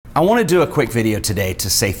I want to do a quick video today to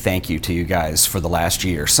say thank you to you guys for the last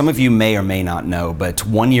year. Some of you may or may not know, but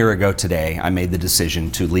 1 year ago today, I made the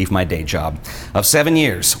decision to leave my day job of 7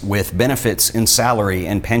 years with benefits and salary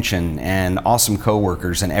and pension and awesome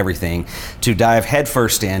coworkers and everything to dive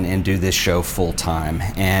headfirst in and do this show full time.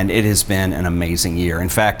 And it has been an amazing year. In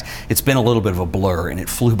fact, it's been a little bit of a blur and it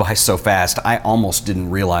flew by so fast. I almost didn't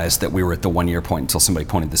realize that we were at the 1 year point until somebody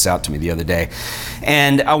pointed this out to me the other day.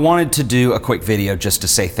 And I wanted to do a quick video just to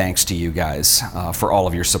say thanks to you guys for all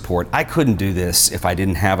of your support. I couldn't do this if I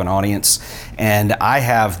didn't have an audience, and I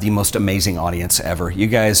have the most amazing audience ever. You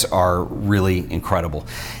guys are really incredible.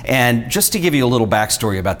 And just to give you a little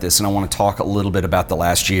backstory about this, and I want to talk a little bit about the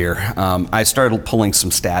last year, I started pulling some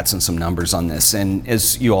stats and some numbers on this, and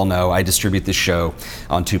as you all know, I distribute this show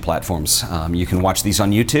on 2 platforms. You can watch these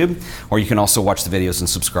on YouTube, or you can also watch the videos and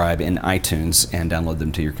subscribe in iTunes and download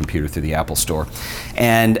them to your computer through the Apple Store.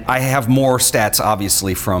 And I have more stats,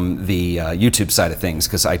 obviously, from the YouTube side of things,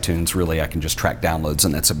 because iTunes, really, I can just track downloads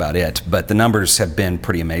and that's about it. But the numbers have been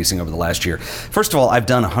pretty amazing over the last year. First of all, I've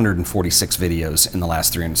done 146 videos in the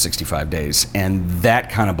last 365 days, and that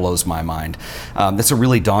kind of blows my mind. That's a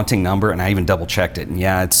really daunting number, and I even double checked it, and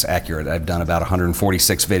yeah, it's accurate. I've done about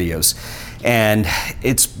 146 videos. And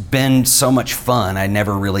it's been so much fun. I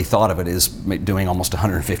never really thought of it as doing almost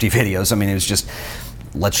 150 videos. I mean, it was just,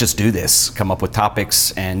 let's just do this, come up with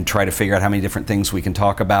topics and try to figure out how many different things we can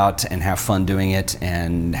talk about and have fun doing it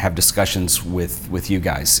and have discussions with you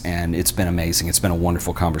guys. And it's been amazing. It's been a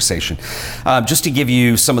wonderful conversation. Just to give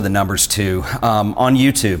you some of the numbers too, on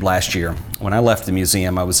YouTube last year, when I left the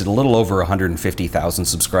museum, I was at a little over 150,000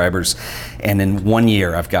 subscribers. And in 1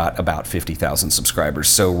 year, I've got about 50,000 subscribers.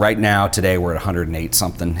 So right now, today, we're at 108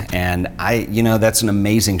 something. And that's an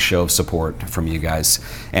amazing show of support from you guys.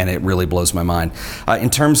 And it really blows my mind. In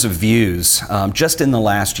terms of views, just in the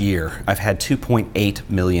last year, I've had 2.8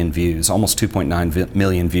 million views, almost 2.9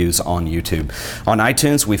 million views on YouTube. On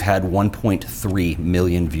iTunes, we've had 1.3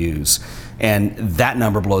 million views. And that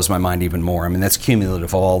number blows my mind even more. I mean, that's cumulative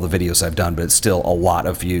of all the videos I've done, but it's still a lot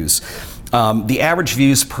of views. The average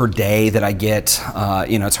views per day that I get,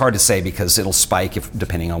 it's hard to say because it'll spike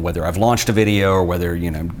depending on whether I've launched a video or whether,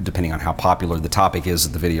 depending on how popular the topic is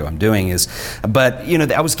that the video I'm doing is. But,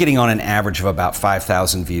 I was getting on an average of about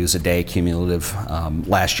 5,000 views a day cumulative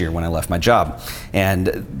last year when I left my job.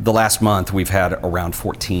 And the last month we've had around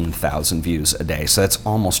 14,000 views a day. So that's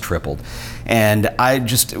almost tripled. And I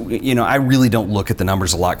just, I really don't look at the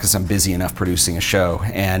numbers a lot because I'm busy enough producing a show.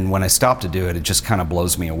 And when I stop to do it, it just kind of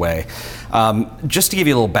blows me away. Just to give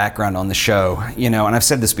you a little background on the show, and I've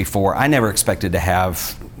said this before, I never expected to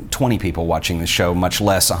have 20 people watching the show, much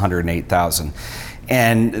less 108,000.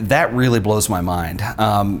 And that really blows my mind.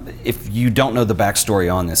 If you don't know the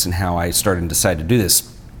backstory on this and how I started and decided to do this,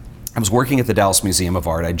 I was working at the Dallas Museum of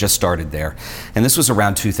Art. I just started there, and this was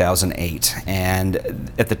around 2008. And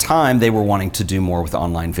at the time, they were wanting to do more with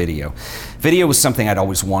online video. Video was something I'd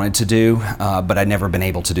always wanted to do, but I'd never been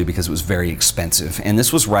able to do because it was very expensive. And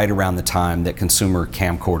this was right around the time that consumer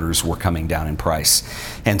camcorders were coming down in price.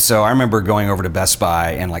 And so I remember going over to Best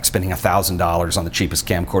Buy and spending $1,000 on the cheapest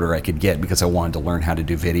camcorder I could get because I wanted to learn how to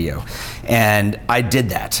do video. And I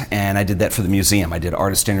did that, and I did that for the museum. I did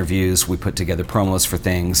artist interviews, we put together promos for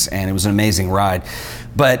things, and it was an amazing ride.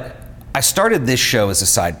 But I started this show as a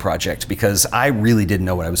side project because I really didn't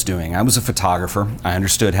know what I was doing. I was a photographer. I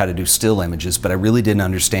understood how to do still images, but I really didn't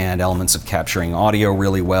understand elements of capturing audio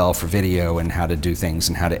really well for video and how to do things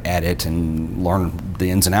and how to edit and learn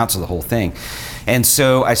the ins and outs of the whole thing. And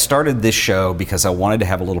so I started this show because I wanted to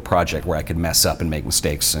have a little project where I could mess up and make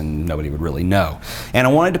mistakes and nobody would really know. And I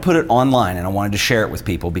wanted to put it online and I wanted to share it with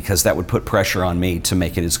people because that would put pressure on me to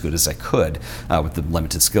make it as good as I could with the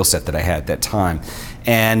limited skill set that I had at that time.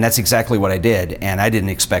 And that's exactly what I did. And I didn't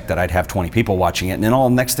expect that I'd have 20 people watching it. And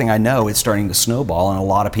then next thing I know, it's starting to snowball and a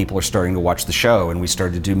lot of people are starting to watch the show. And we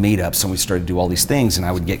started to do meetups and we started to do all these things. And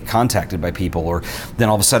I would get contacted by people, or then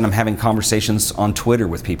all of a sudden I'm having conversations on Twitter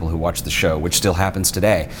with people who watch the show, which still happens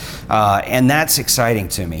today. And that's exciting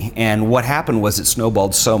to me. And what happened was it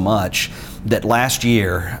snowballed so much that last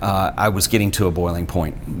year I was getting to a boiling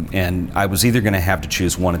point, and I was either going to have to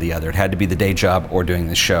choose one or the other. It had to be the day job or doing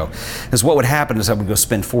this show. Because what would happen is I would go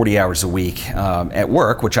spend 40 hours a week at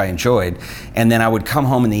work, which I enjoyed, and then I would come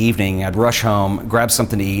home in the evening, I'd rush home, grab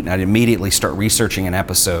something to eat, and I'd immediately start researching an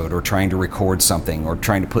episode or trying to record something or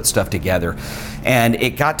trying to put stuff together. And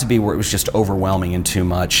it got to be where it was just overwhelming and too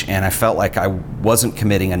much, and I felt like I wasn't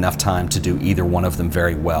committing enough time to do either one of them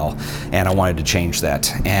very well, and I wanted to change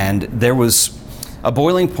that. And there was a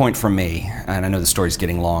boiling point for me, and I know the story's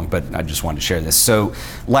getting long, but I just wanted to share this. So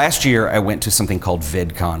last year I went to something called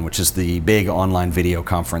VidCon, which is the big online video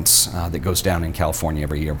conference that goes down in California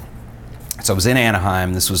every year. So I was in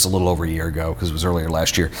Anaheim. This was a little over a year ago because it was earlier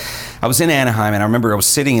last year. I was in Anaheim, and I remember I was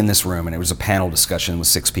sitting in this room, and it was a panel discussion with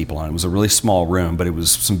 6 people on it. It was a really small room, but it was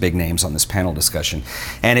some big names on this panel discussion.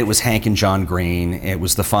 And it was Hank and John Green, it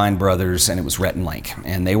was the Fine Brothers, and it was Rhett and Link.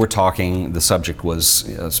 And they were talking, the subject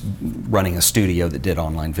was running a studio that did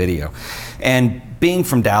online video. And being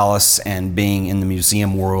from Dallas and being in the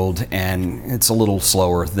museum world, and it's a little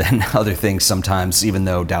slower than other things sometimes, even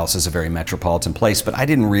though Dallas is a very metropolitan place, but I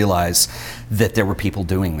didn't realize that there were people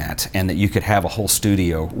doing that and that you could have a whole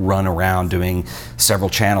studio run around doing several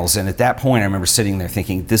channels. And at that point, I remember sitting there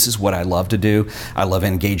thinking, this is what I love to do. I love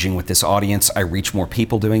engaging with this audience. I reach more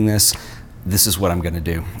people doing this. This is what I'm going to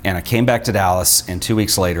do. And I came back to Dallas, and 2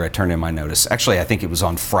 weeks later I turned in my notice. Actually, I think it was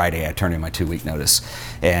on Friday I turned in my 2-week notice,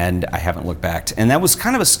 and I haven't looked back. And that was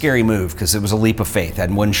kind of a scary move because it was a leap of faith. I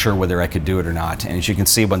wasn't sure whether I could do it or not. And as you can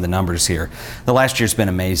see by the numbers here, the last year's been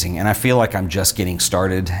amazing, and I feel like I'm just getting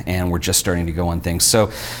started and we're just starting to go on things.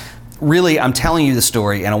 So really, I'm telling you the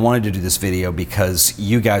story, and I wanted to do this video because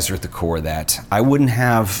you guys are at the core of that. I wouldn't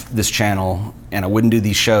have this channel and I wouldn't do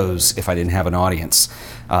these shows if I didn't have an audience.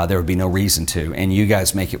 There would be no reason to, and you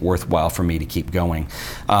guys make it worthwhile for me to keep going.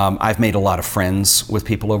 I've made a lot of friends with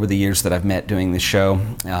people over the years that I've met doing this show,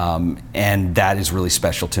 and that is really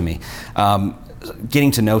special to me. Getting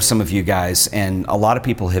to know some of you guys, and a lot of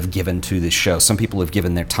people have given to this show. Some people have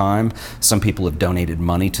given their time, some people have donated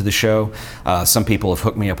money to the show, some people have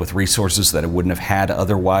hooked me up with resources that I wouldn't have had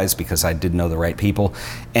otherwise because I didn't know the right people,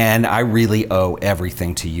 and I really owe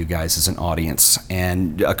everything to you guys as an audience.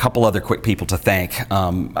 And a couple other quick people to thank.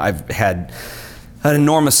 I've had an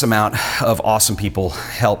enormous amount of awesome people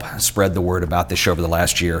help spread the word about this show over the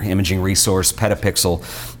last year. Imaging Resource, Petapixel,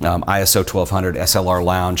 ISO 1200, SLR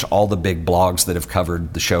Lounge, all the big blogs that have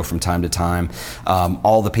covered the show from time to time,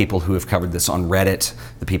 all the people who have covered this on Reddit,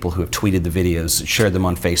 the people who have tweeted the videos, shared them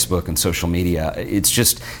on Facebook and social media.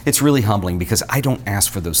 It's really humbling because I don't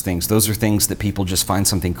ask for those things. Those are things that people just find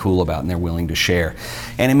something cool about and they're willing to share.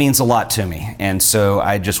 And it means a lot to me. And so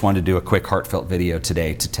I just wanted to do a quick heartfelt video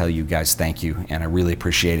today to tell you guys thank you, and I really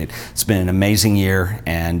appreciate it. It's been an amazing year,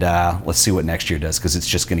 and let's see what next year does because it's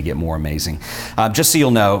just going to get more amazing. Just so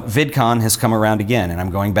you'll know, VidCon has come around again, and I'm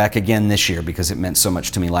going back again this year because it meant so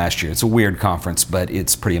much to me last year. It's a weird conference, but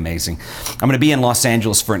it's pretty amazing. I'm going to be in Los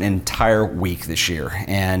Angeles for an entire week this year,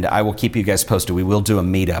 and I will keep you guys posted. We will do a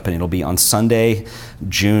meetup, and it'll be on Sunday,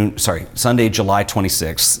 July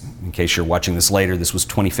 26th. In case you're watching this later, this was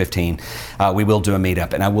 2015. We will do a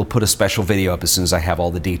meetup, and I will put a special video up as soon as I have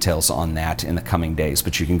all the details on that in the coming days.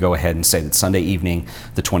 But you can go ahead and say that Sunday evening,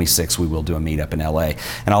 the 26th, we will do a meetup in LA.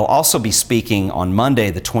 And I'll also be speaking on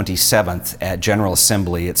Monday, the 27th, at General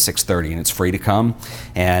Assembly at 6:30, and it's free to come.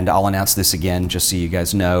 And I'll announce this again just so you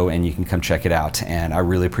guys know, and you can come check it out. And I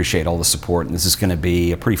really appreciate all the support. And this is going to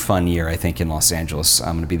be a pretty fun year, I think, in Los Angeles.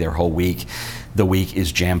 I'm going to be there a whole week. The week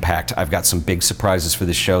is jam-packed. I've got some big surprises for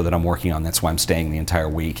this show that I'm working on. That's why I'm staying the entire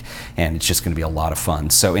week, and it's just going to be a lot of fun.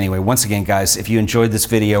 So anyway, once again, guys, if you enjoyed this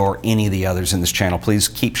video or any of the others in this channel, please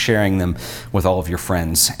keep sharing them with all of your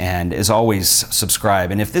friends. And as always, subscribe.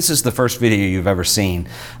 And if this is the first video you've ever seen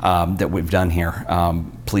that we've done here,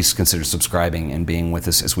 please consider subscribing and being with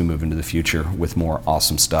us as we move into the future with more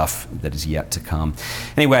awesome stuff that is yet to come.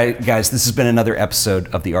 Anyway, guys, this has been another episode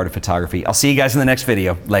of The Art of Photography. I'll see you guys in the next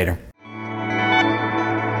video. Later.